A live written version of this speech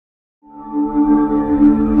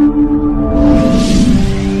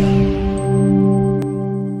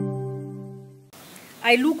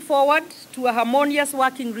I look forward to a harmonious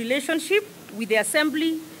working relationship with the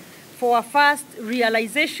Assembly for a fast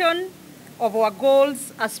realization of our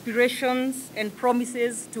goals, aspirations, and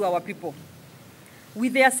promises to our people.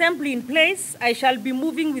 With the Assembly in place, I shall be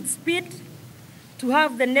moving with speed to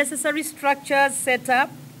have the necessary structures set up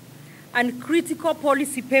and critical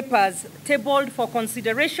policy papers tabled for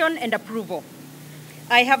consideration and approval.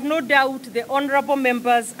 I have no doubt the honorable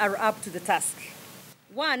members are up to the task.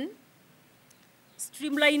 1,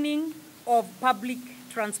 streamlining of public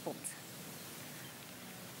transport.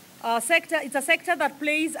 It's a sector that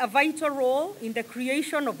plays a vital role in the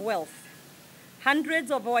creation of wealth.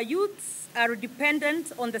 Hundreds of our youths are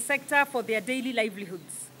dependent on the sector for their daily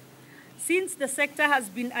livelihoods. Since the sector has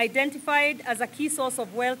been identified as a key source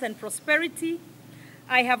of wealth and prosperity,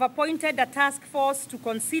 I have appointed a task force to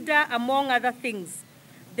consider, among other things,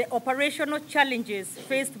 the operational challenges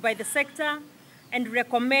faced by the sector and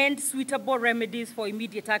recommend suitable remedies for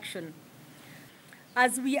immediate action.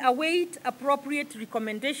 As we await appropriate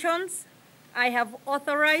recommendations, I have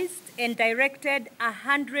authorized and directed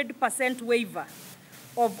 100% waiver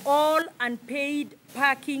of all unpaid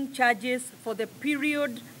parking charges for the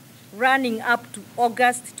period running up to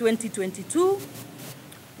August 2022,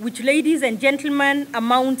 which, ladies and gentlemen,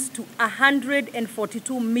 amounts to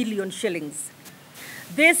 142 million shillings.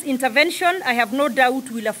 This intervention, I have no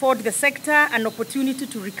doubt, will afford the sector an opportunity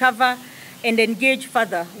to recover and engage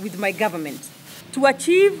further with my government. To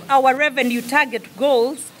achieve our revenue target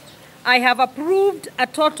goals, I have approved a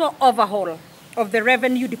total overhaul of the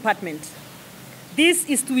Revenue Department. This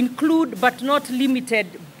is to include, but not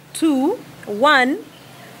limited to, 1,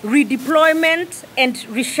 redeployment and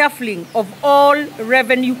reshuffling of all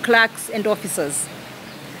revenue clerks and officers,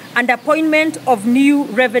 and appointment of new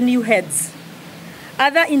revenue heads.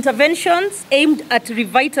 Other interventions aimed at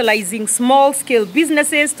revitalizing small-scale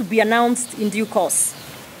businesses to be announced in due course.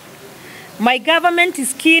 My government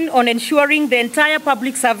is keen on ensuring the entire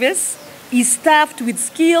public service is staffed with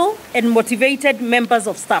skilled and motivated members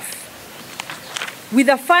of staff. With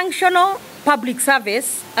a functional public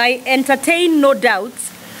service, I entertain no doubts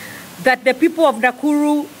that the people of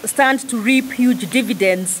Nakuru stand to reap huge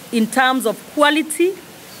dividends in terms of quality,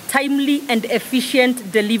 timely, and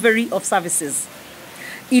efficient delivery of services.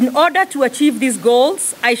 In order to achieve these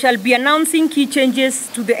goals, I shall be announcing key changes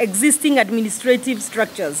to the existing administrative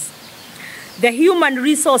structures. The human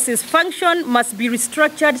resources function must be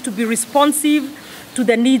restructured to be responsive to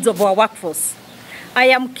the needs of our workforce. I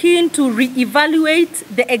am keen to re-evaluate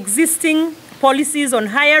the existing policies on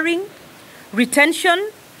hiring,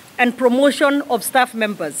 retention, and promotion of staff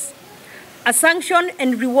members. A sanction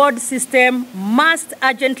and reward system must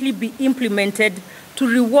urgently be implemented to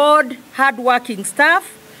reward hardworking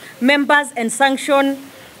staff members and sanction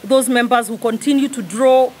those members who continue to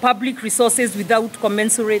draw public resources without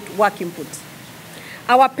commensurate work input.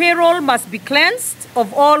 Our payroll must be cleansed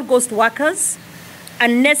of all ghost workers,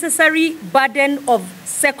 unnecessary burden of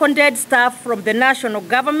seconded staff from the national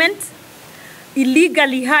government,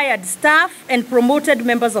 illegally hired staff and promoted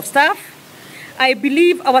members of staff. I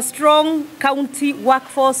believe our strong county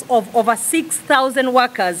workforce of over 6,000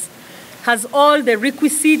 workers has all the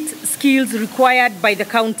requisite skills required by the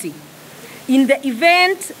county. In the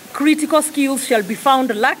event critical skills shall be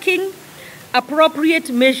found lacking,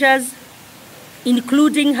 appropriate measures,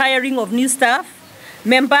 including hiring of new staff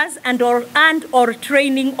members and or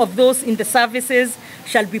training of those in the services,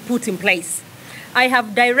 shall be put in place. I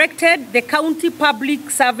have directed the County Public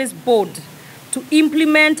Service Board to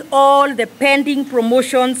implement all the pending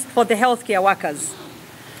promotions for the healthcare workers.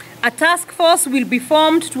 A task force will be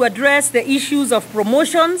formed to address the issues of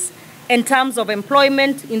promotions and terms of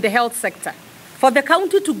employment in the health sector. For the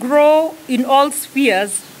county to grow in all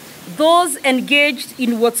spheres, those engaged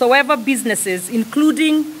in whatsoever businesses,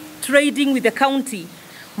 including trading with the county,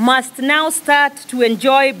 must now start to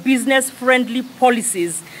enjoy business-friendly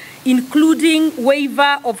policies, including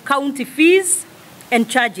waiver of county fees and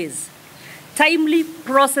charges, timely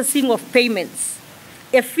processing of payments,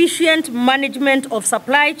 efficient management of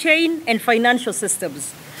supply chain and financial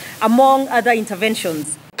systems, among other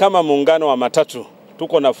interventions. Kama muungano wa matatu,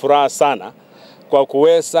 tuko na furaha sana kwa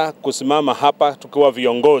kuweza kusimama hapa tukiwa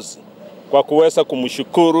viongozi, kwa kuweza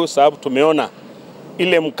kumshukuru sababu tumeona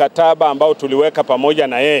ile mkataba ambao tuliweka pamoja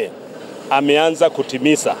na yeye ameanza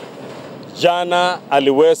kutimiza. Jana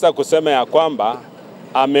aliweza kusema ya kwamba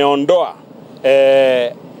ameondoa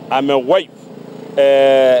amewipe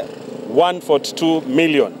 142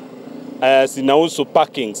 million zinahusu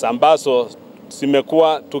parkings ambazo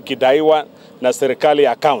zimekuwa tukidaiwa na serikali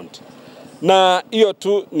account. Na hiyo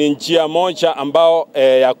tu ni njia moja ambao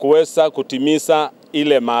ya kuweza kutimiza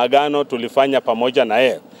ile maagano tulifanya pamoja na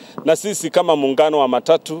yeye. Na sisi kama muungano wa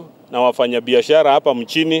matatu na wafanyabiashara hapa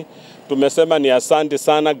mchini tumesema ni asante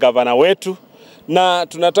sana gavana wetu, na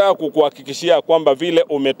tunataka kukuhakikishia kwamba vile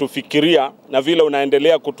umetufikiria na vile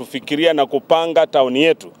unaendelea kutufikiria na kupanga tauni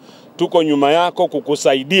yetu, tuko nyuma yako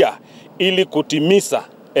kukusaidia ili kutimiza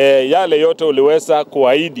yale yote uliweza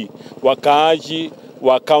kuahidi wakaaji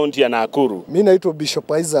wa kaunti ya Nakuru. Mimi naitwa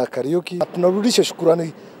Bishop Isaac Kariuki. Tunarudisha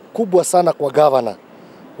shukrani kubwa sana kwa gavana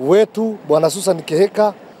wetu Bwana Susan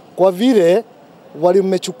Kihika kwa vile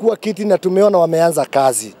walimechukua kiti na tumeona wameanza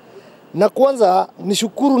kazi. Na kwanza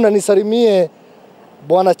nishukuru na nisalimie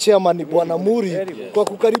Bwana Chairman Bwana Muri kwa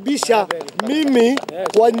kukaribisha mimi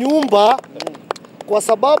kwa nyumba, kwa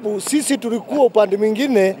sababu sisi tulikuwa upande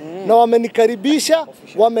mwingine na wamenikaribisha,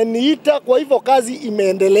 wameniita, kwa hivyo kazi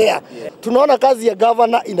imeendelea. Tunaona kazi ya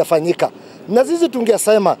gavana inafanyika. Na sisi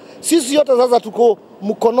tungesema sisi yote sasa tuko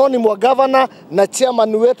mkononi mwa gavana na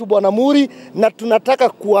chairman wetu Bwana Muri, na tunataka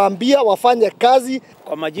kuambia wafanye kazi.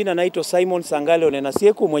 Kwa majina naitwa Simon Sangale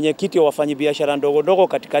Onenasieku, mwenyekiti wa wafanyabiashara ndogo ndogo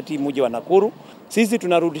katikati mji wa Nakuru. Sisi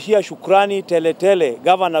tunarudishia shukrani tele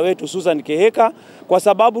gavana wetu Susan Kihika kwa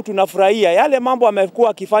sababu tunafurahia yale mambo amekuwa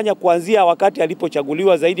akifanya kuanzia wakati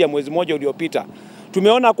alipochaguliwa zaidi ya mwezi mmoja uliopita.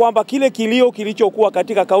 Tumeona kwamba kile kilio kilichokuwa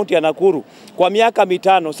katika kaunti ya Nakuru kwa miaka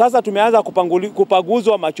 5 sasa tumeanza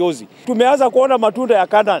kupaguzwa machozi. Tumeanza kuona matunda ya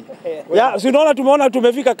Kanani. Sinaona tumeona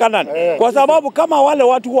tumefika Kanani. Kwa sababu kama wale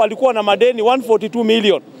watu walikuwa na madeni 142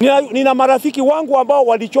 million. Nina marafiki wangu ambao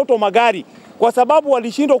walichoto magari kwa sababu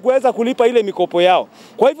walishindwa kuweza kulipa ile mikopo yao.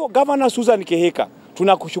 Kwa hivyo Governor Susan Kihika,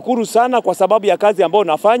 tunakushukuru sana kwa sababu ya kazi ambayo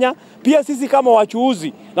unafanya. Pia sisi kama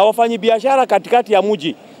wachuuzi na wafanyabiashara katikati ya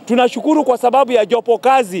mji tunashukuru kwa sababu ya jopo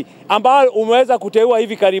kazi ambayo umeweza kuteua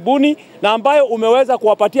hivi karibuni na ambayo umeweza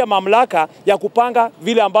kuwapatia mamlaka ya kupanga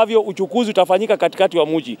vile ambavyo uchukuzi utafanyika katikati wa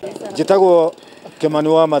mji. Jitagwo Kimani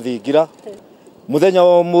wa Mathingira. Muthenya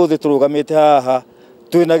wa umuthi turugamite haha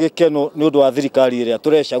twina gikeno ni undu wa thirikari iria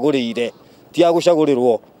turecagurire ti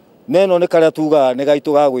agucagurirwo. Neno ni karia tuga ni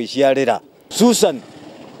gaitu ga gwiciarira. Susan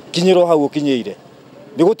kinyiro hau ukinyeire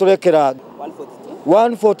ni guturekera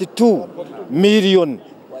 142 million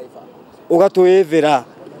ugatwithira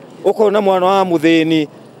ukona mwana wa muthini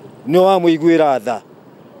ni wa muiguira tha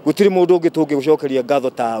gutiri mundu ungi tungigucokeria ngatho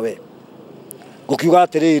tawe gukiuga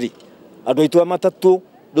atiriri andu aitu matatu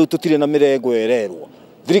riu tutire na mirengo ererwo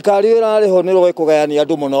thirikari irariho ni roi kugayania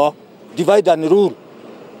andu muno divide and rule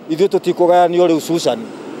ithu tutikugayania riu Susan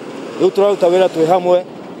riu turaruta wira twi hamwe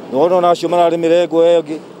no acio marari mirengo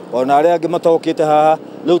engi ona aria angi matokite haha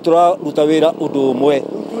riu turaruta wira undu umwe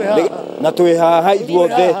na twi haha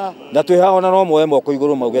ithuothe na twi haha ona no mwe moko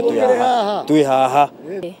iguru mauge twi haha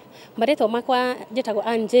Mareto makwa njitagwo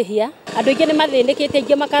Anjehia. Andu ingi ni mathinikite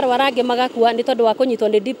ingi makarwara angi magakua ni tondu wa kunyitwo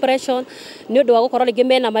ni depression ni undu wa gukorwo ringi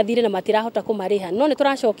mena mathire na matirahota kumariha. No ni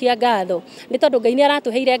turacokia ngatho ni tondu Ngai ni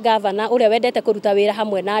aratuheire gavana uria wendete kuruta wira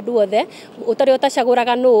hamwe na andu othe utari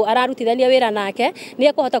utacaguraga no ararutithania wira nake ni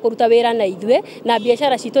ekuhota kuruta wira na ithue na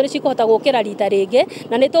biashara citu ni cikuhota gukira rita ringi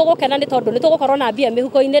na ni tugukena ni tondu ni tugukorwo na mbia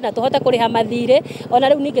mihuko-ini na tuhote kuriha mathire ona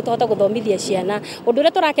riu ningi tuhote guthomithia ciana. Undu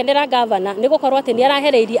uria turakenera gavana ni gukorwo ati ni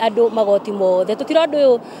arahereirie andu magoti mothe tutira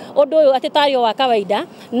undu uyu ati tario wa kawaida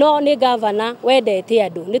no ni gavana wendete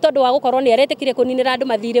andu ni tondu wa gukorwo ni aretekire kuninira andu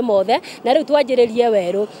mathire mothe na riu twanjiririe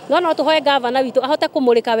weru no tuhoe gavana witu ahote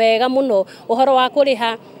kumurika wega muno uhoro wa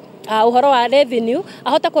kuriha uhoro wa revenue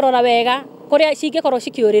ahote kurora wega kuria cingikorwo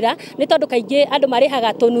cikiurira ni tondu kaingi andu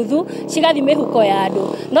marihaga tunuthu cigathi mihuko ya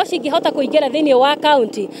andu no cingihota kuingira thiini wa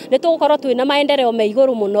county ni tugukorwo twina maendeleo me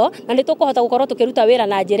iguru muno na ni tukuhota gukorwo tukiruta wira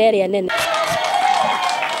na njira iria nene.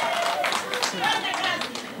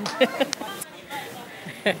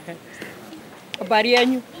 Habari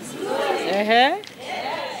yenu?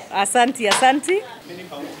 Asanti. Many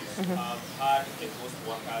counties have had a ghost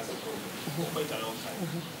workers for quite a long time.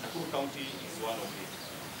 Nakuru County is one of it.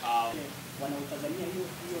 Wanautazamia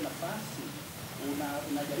hiyo nafasi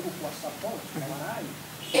unajaribu kuwa support na warai.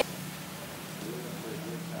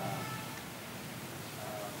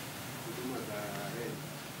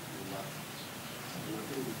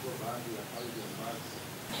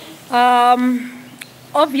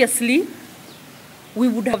 Obviously, we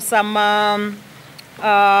would have some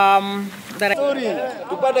Sorry,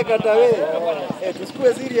 tupate katawe.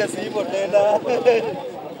 Tusikue serious hivyo tena.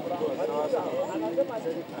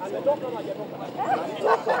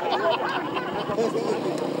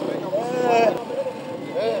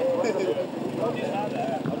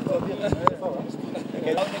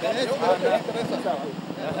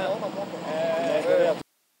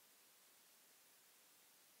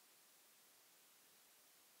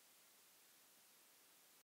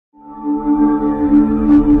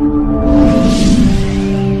 Nakuru.